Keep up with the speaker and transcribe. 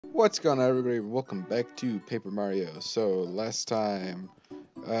What's going on, everybody? Welcome back to Paper Mario. So, last time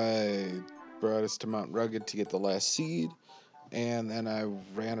I brought us to Mount Rugged to get the last seed, and then I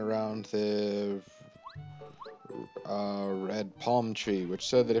ran around the red palm tree, which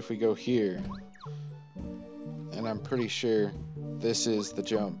said that if we go here, and I'm pretty sure this is the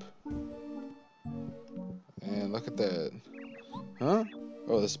jump. And look at that. Huh?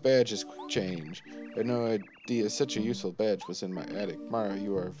 Oh, this badge is quick change. I had no idea such a useful badge was in my attic. Mario,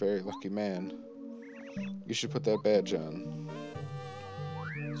 you are a very lucky man. You should put that badge on.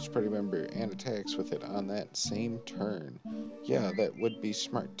 Spread member and attacks with it on that same turn. Yeah, that would be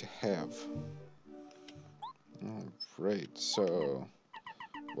smart to have. Alright, so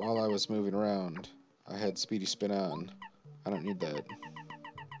while I was moving around, I had Speedy Spin on. I don't need that.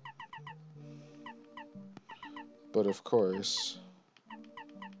 But of course,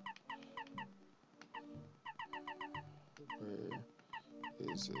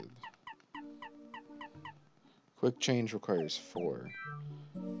 where is it? Quick change requires 4.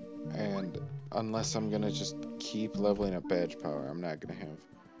 And unless I'm gonna just keep leveling up badge power, I'm not gonna have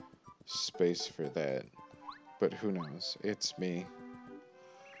space for that. But who knows? It's me.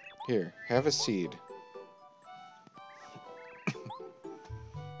 Here, have a seed.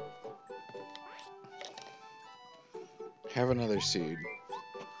 Have another seed.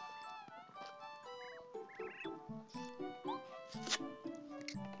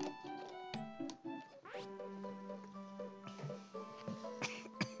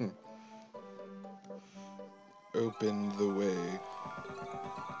 Open the way.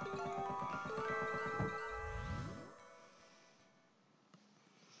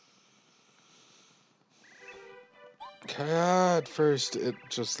 At first, it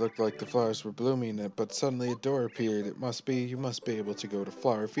just looked like the flowers were blooming, but suddenly a door appeared. You must be able to go to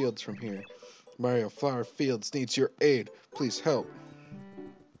Flower Fields from here. Mario, Flower Fields needs your aid. Please help.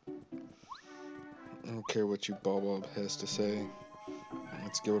 I don't care what you Bob has to say.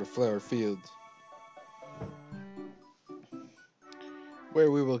 Let's go to Flower Fields, where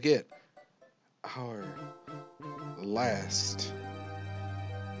we will get our last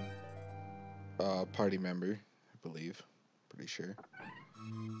party member, I believe. Pretty sure.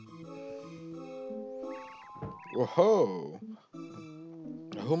 Whoa!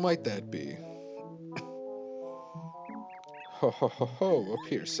 Who might that be? Ho ho ho ho, up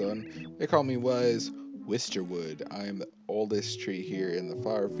here, son. They call me Wise Wisterwood. I am the oldest tree here in the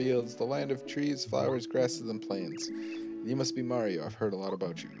flower fields, the land of trees, flowers, grasses, and plants. You must be Mario. I've heard a lot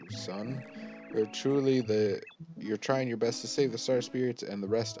about you, son. You're trying your best to save the star spirits and the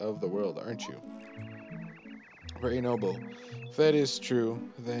rest of the world, aren't you? Very noble. If that is true,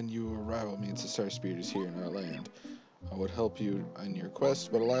 then your arrival means the star spirit is here in our land. I would help you in your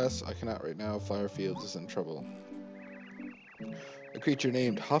quest, but alas, I cannot right now. Flower Fields is in trouble. A creature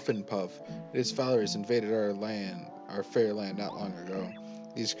named Huff and Puff and his followers invaded our fair land, not long ago.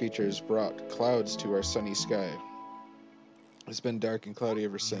 These creatures brought clouds to our sunny sky. It's been dark and cloudy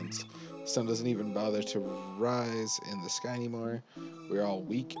ever since. The sun doesn't even bother to rise in the sky anymore. We're all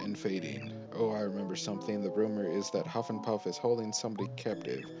weak and fading. Oh, I remember something. The rumor is that Huff and Puff is holding somebody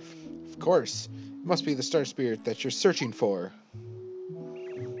captive. Of course! It must be the star spirit that you're searching for.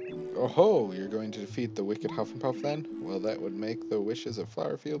 Oh ho! You're going to defeat the wicked Huff and Puff then? Well, that would make the wishes of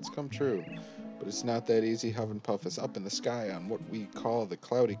Flower Fields come true. But it's not that easy. Huff and Puff is up in the sky on what we call the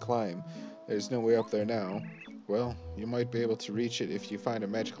cloudy climb. There's no way up there now. Well, you might be able to reach it if you find a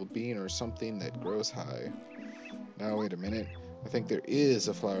magical bean or something that grows high. Now, wait a minute. I think there is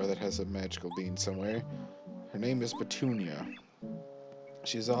a flower that has a magical bean somewhere. Her name is Petunia.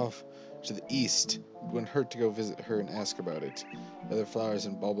 She's off to the east. It wouldn't hurt to go visit her and ask about it. Other flowers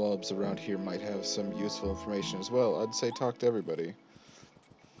and bulbs around here might have some useful information as well. I'd say talk to everybody.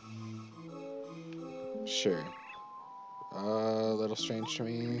 Sure. A little strange to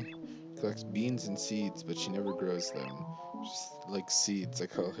me. Collects beans and seeds, but she never grows them. Just like seeds, I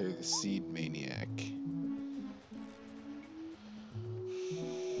call her the seed maniac.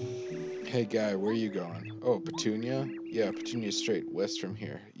 Hey guy, where are you going? Oh, Petunia? Yeah, Petunia's straight west from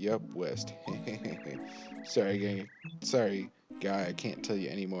here. Yup, west. Sorry, guy, I can't tell you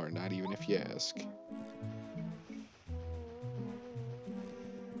anymore, not even if you ask.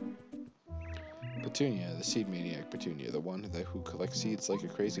 Petunia, the seed maniac Petunia, the one who collects seeds like a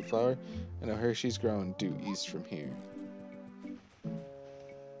crazy flower. I know her, she's growing due east from here.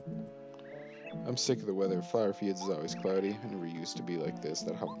 I'm sick of the weather. Flower Fields is always cloudy. I never used to be like this.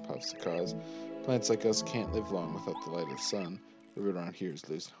 That Huff and Puff's the cause. Plants like us can't live long without the light of the sun. Everyone around here is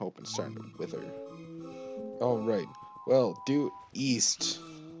losing hope and starting to wither. Alright. Well, due east.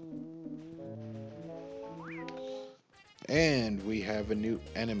 And we have a new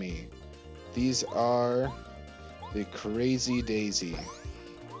enemy. These are the Crazy Daisy.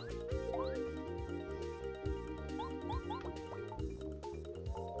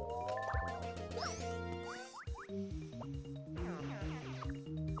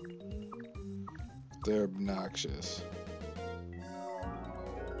 They're obnoxious.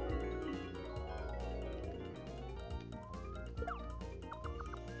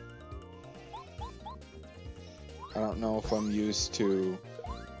 I don't know if I'm used to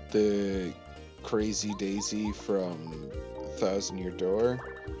the Crazy Daisy from Thousand Year Door,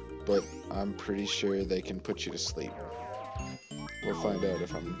 but I'm pretty sure they can put you to sleep. We'll find out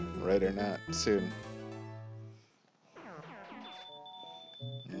if I'm right or not soon.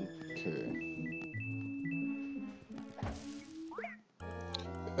 Okay.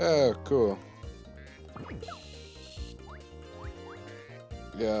 Oh, cool.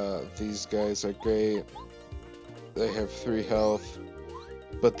 Yeah, these guys are great. They have 3 health,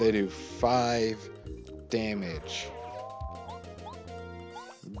 but they do 5 damage.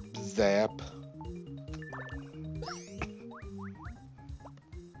 Zap.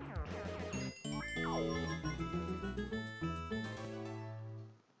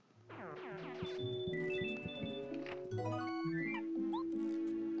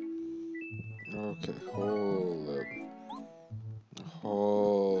 Okay, hold up.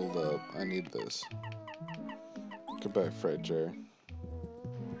 Hold up. I need this. Goodbye, Fred Jar.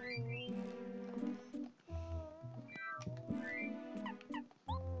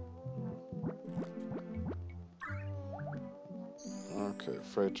 Okay,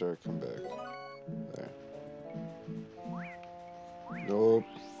 Fred Jar, come back. There. Nope.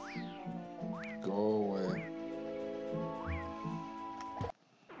 Go away.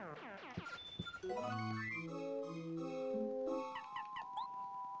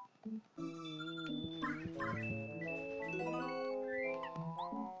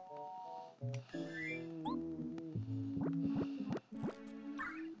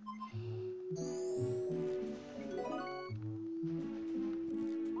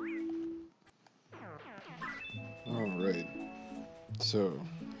 Alright. So,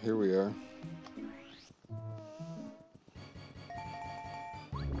 here we are.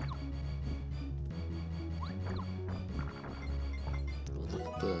 Look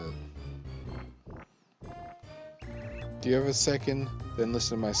at that. Do you have a second? Then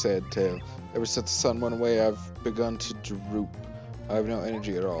listen to my sad tale. Ever since the sun went away, I've begun to droop. I have no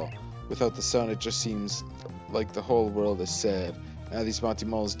energy at all. Without the sun, it just seems like the whole world is sad. Now these Monty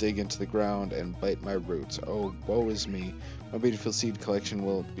Moles dig into the ground and bite my roots. Oh, woe is me. My beautiful seed collection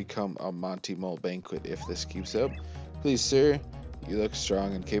will become a Monty Mole banquet if this keeps up. Please, sir, you look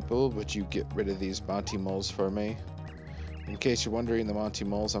strong and capable, but you get rid of these Monty Moles for me. In case you're wondering, the Monty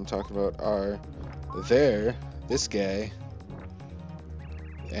Moles I'm talking about are there. This guy,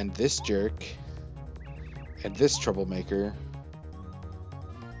 and this jerk, and this troublemaker,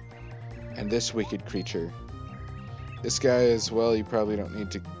 and this wicked creature. This guy as well, you probably don't need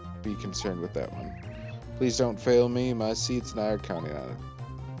to be concerned with that one. Please don't fail me, my seeds and I are counting on it.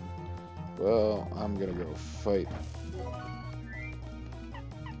 Well, I'm gonna go fight.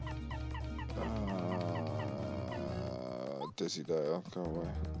 Dizzy dial, go away.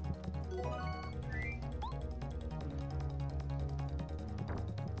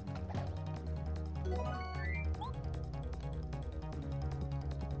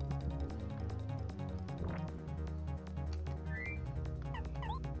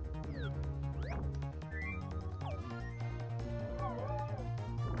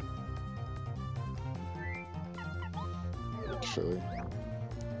 Actually,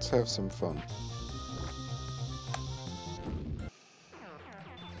 let's have some fun.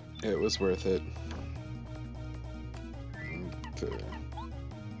 It was worth it. Okay.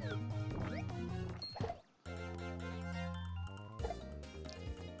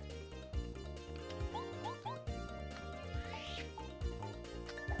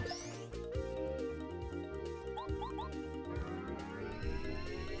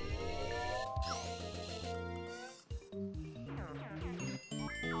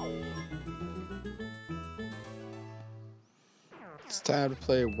 It's time to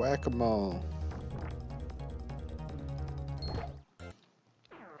play whack-a-mole.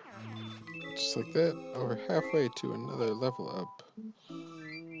 Just like that, we're halfway to another level up.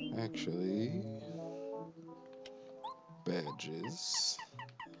 Actually, badges.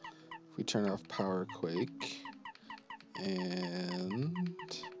 If we turn off Power Quake and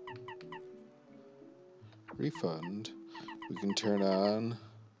refund, we can turn on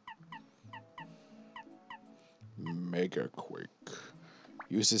Mega Quake.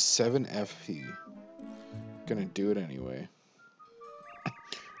 Uses 7 FP. gonna do it anyway.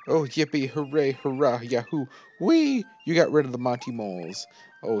 Oh, yippee, hooray, hurrah, yahoo, whee! You got rid of the Monty Moles.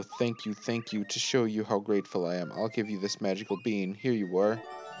 Oh, thank you. To show you how grateful I am, I'll give you this magical bean. Here you are.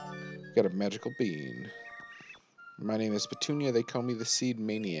 Got a magical bean. My name is Petunia. They call me the Seed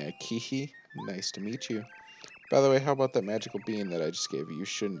Maniac. Hee. Nice to meet you. By the way, how about that magical bean that I just gave you? You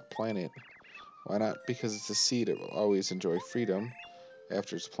shouldn't plant it. Why not? Because it's a seed. It will always enjoy freedom.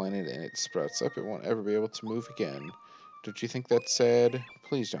 After it's planted and it sprouts up, it won't ever be able to move again. Don't you think that's sad?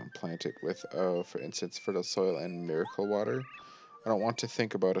 Please don't plant it with, for instance, fertile soil and miracle water. I don't want to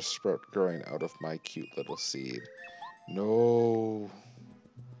think about a sprout growing out of my cute little seed. No.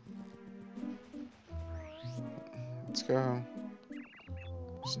 Let's go.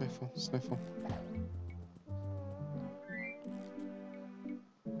 Sniffle, sniffle.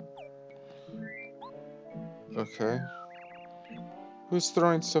 Okay. Who's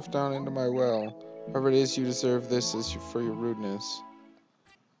throwing stuff down into my well? Whoever it is, you deserve this for your rudeness.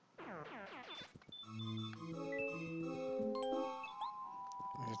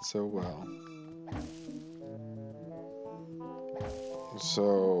 It's so well.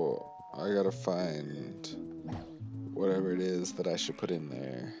 So, I gotta find whatever it is that I should put in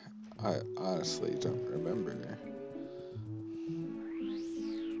there. I honestly don't remember.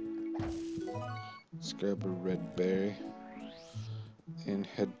 Let's grab a red berry and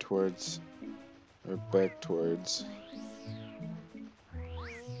head towards, or back towards,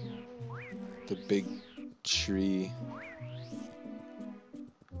 the big tree.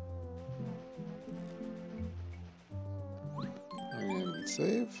 And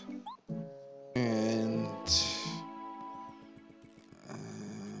save. And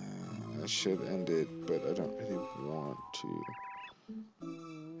I should end it, but I don't really want to.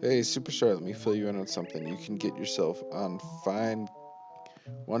 Hey, Superstar, let me fill you in on something. You can get yourself on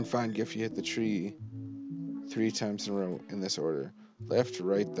one fine gift. You hit the tree 3 times in a row in this order. Left,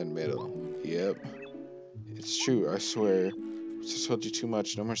 right, then middle. Yep. It's true, I swear. I just told you too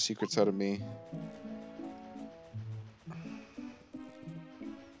much. No more secrets out of me.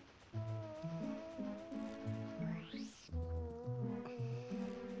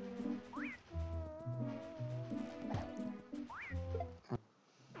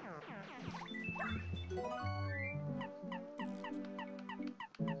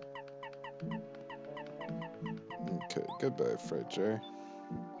 Okay, goodbye, Fred J.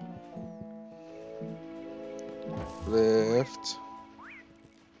 Left.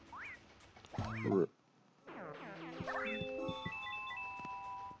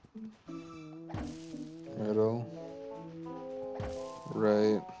 Middle.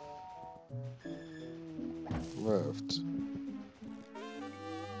 Right. Left.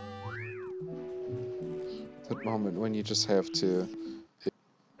 That moment when you just have to.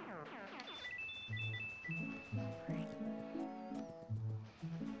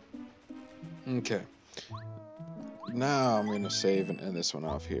 Okay. Now I'm going to save and end this one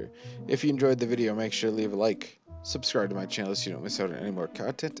off here. If you enjoyed the video, make sure to leave a like. Subscribe to my channel so you don't miss out on any more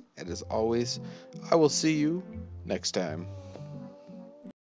content. And as always, I will see you next time.